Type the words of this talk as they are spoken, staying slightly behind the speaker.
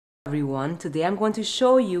Everyone, today I'm going to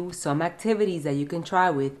show you some activities that you can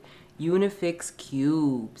try with Unifix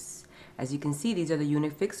cubes. As you can see, these are the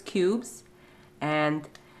Unifix cubes, and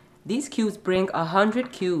these cubes bring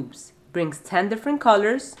 100 cubes, brings 10 different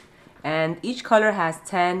colors, and each color has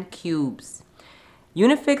 10 cubes.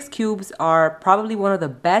 Unifix cubes are probably one of the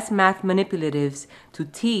best math manipulatives to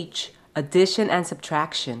teach addition and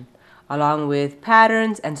subtraction, along with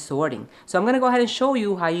patterns and sorting. So I'm going to go ahead and show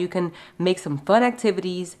you how you can make some fun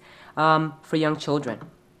activities for young children.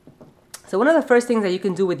 So one of the first things that you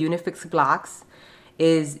can do with Unifix blocks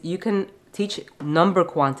is you can teach number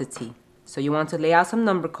quantity. So you want to lay out some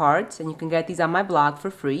number cards, and you can get these on my blog for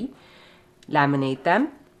free. Laminate them,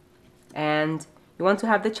 and you want to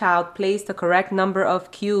have the child place the correct number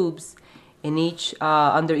of cubes in each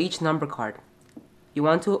under each number card. You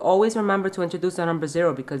want to always remember to introduce the number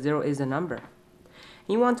 0 because 0 is a number.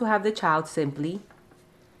 You want to have the child simply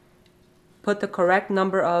put the correct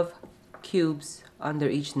number of cubes under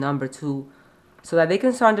each number so that they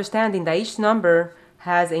can start understanding that each number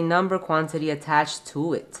has a number quantity attached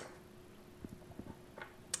to it.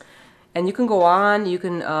 And you can go on,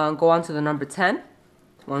 go on to the number 10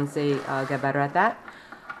 once they get better at that.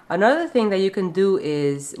 Another thing that you can do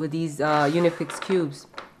is with these Unifix cubes,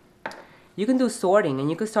 you can do sorting, and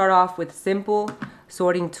you can start off with simple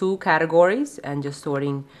sorting 2 categories and just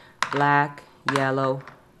sorting black, yellow,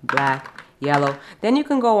 black, yellow. Then you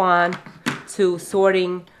can go on to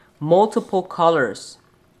sorting multiple colors.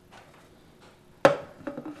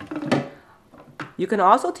 You can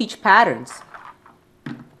also teach patterns.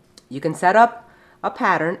 You can set up a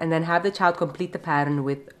pattern and then have the child complete the pattern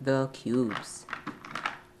with the cubes.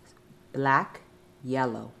 Black,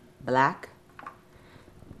 yellow, black,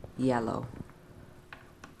 yellow,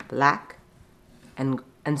 black, and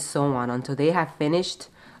so on until they have finished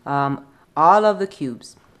all of the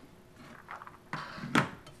cubes.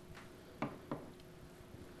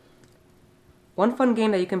 One fun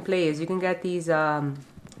game that you can play is you can get these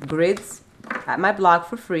grids at my blog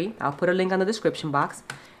for free. I'll put a link on the description box,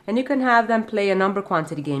 and you can have them play a number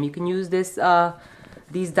quantity game. You can use these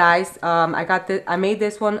dice. I made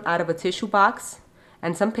this one out of a tissue box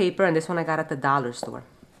and some paper, and this one I got at the dollar store.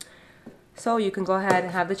 So you can go ahead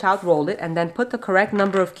and have the child roll it and then put the correct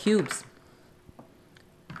number of cubes.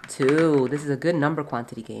 2. This is a good number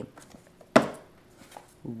quantity game.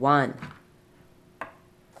 1.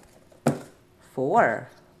 4.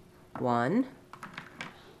 1,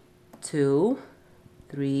 2,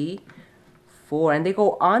 3, 4. And they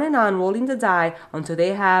go on and on rolling the die until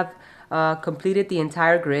they have completed the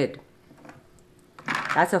entire grid.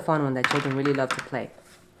 That's a fun one that children really love to play.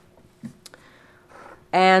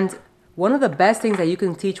 And one of the best things that you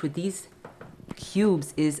can teach with these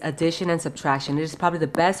cubes is addition and subtraction. It is probably the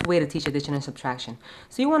best way to teach addition and subtraction.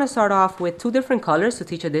 So you want to start off with 2 different colors to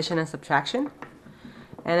teach addition and subtraction.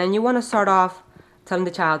 And then you want to start off telling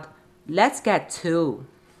the child, let's get 2.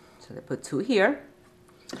 So they put 2 here.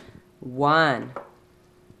 1.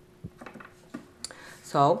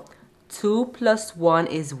 So 2 plus 1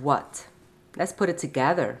 is what? Let's put it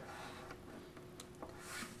together.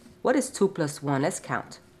 What is 2 plus 1? Let's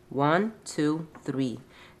count. 1, 2, 3.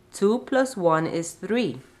 2 plus 1 is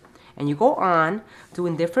 3. And you go on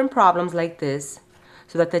doing different problems like this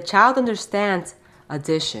so that the child understands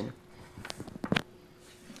addition.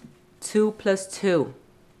 2 plus 2.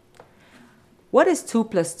 What is 2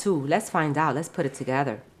 plus 2? Let's find out. Let's put it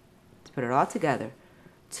together. Let's put it all together.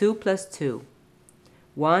 2 plus 2.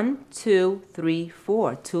 1, 2, 3,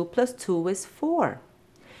 4. 2 plus 2 is 4.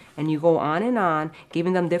 And you go on,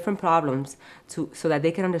 giving them different problems so that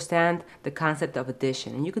they can understand the concept of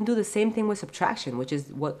addition. And you can do the same thing with subtraction, which is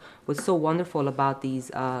what's so wonderful about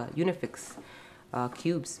these Unifix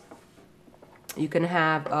cubes. You can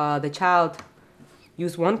have the child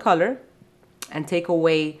use one color and take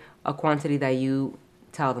away a quantity that you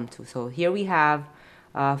tell them to. So here we have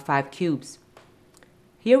 5 cubes.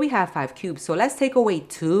 Here we have 5 cubes. So let's take away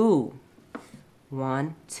 2.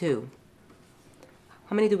 1, 2.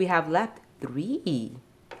 How many do we have left? 3.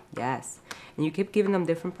 Yes. And you keep giving them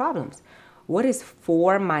different problems. What is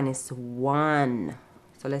 4 minus 1?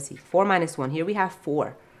 So let's see. 4 minus 1. Here we have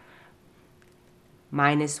 4.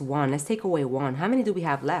 Minus 1. Let's take away 1. How many do we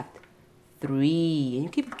have left? 3. And you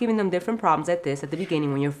keep giving them different problems at the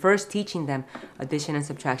beginning when you're first teaching them addition and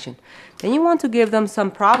subtraction. Then you want to give them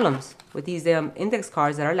some problems with these index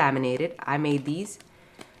cards that are laminated. I made these,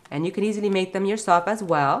 and you can easily make them yourself as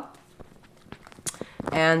well.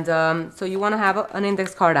 And so you want to have an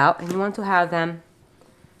index card out, and you want to have them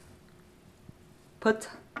put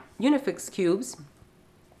Unifix cubes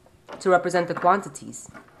to represent the quantities.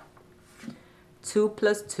 2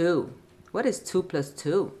 plus 2. What is 2 plus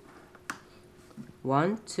 2?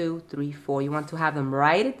 1, 2, 3, 4. You want to have them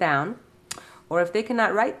write it down. Or if they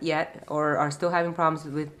cannot write yet or are still having problems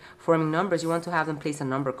with forming numbers, you want to have them place a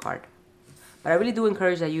number card. But I really do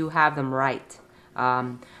encourage that you have them write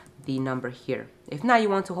the number here. If not, you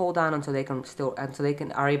want to hold on until they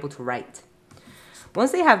are able to write.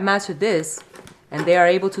 Once they have mastered this and they are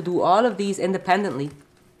able to do all of these independently,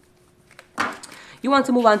 you want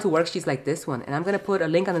to move on to worksheets like this one. And I'm going to put a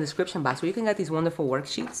link on the description box where you can get these wonderful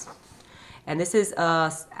worksheets. And this is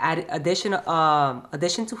addition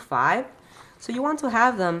to 5. So you want to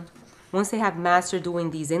have them, once they have mastered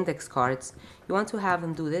doing these index cards, you want to have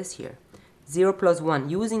them do this here. 0 plus 1,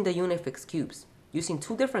 using the Unifix cubes, using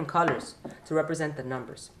 2 different colors to represent the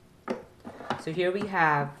numbers. So here we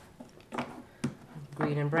have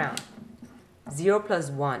green and brown. 0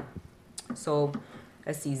 plus 1. So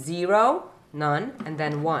let's see, 0, none, and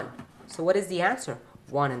then 1. So what is the answer?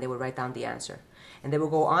 1, and they will write down the answer. And they will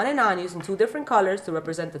go on and on using 2 different colors to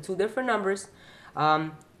represent the 2 different numbers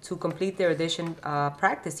to complete their addition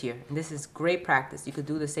practice here. And this is great practice. You could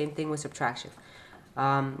do the same thing with subtraction.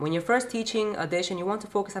 When you're first teaching addition, you want to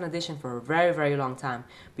focus on addition for a very, very long time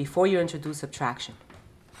before you introduce subtraction.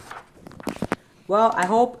 Well, I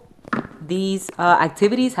hope these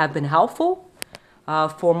activities have been helpful.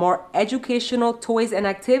 For more educational toys and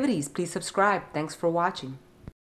activities, please subscribe. Thanks for watching.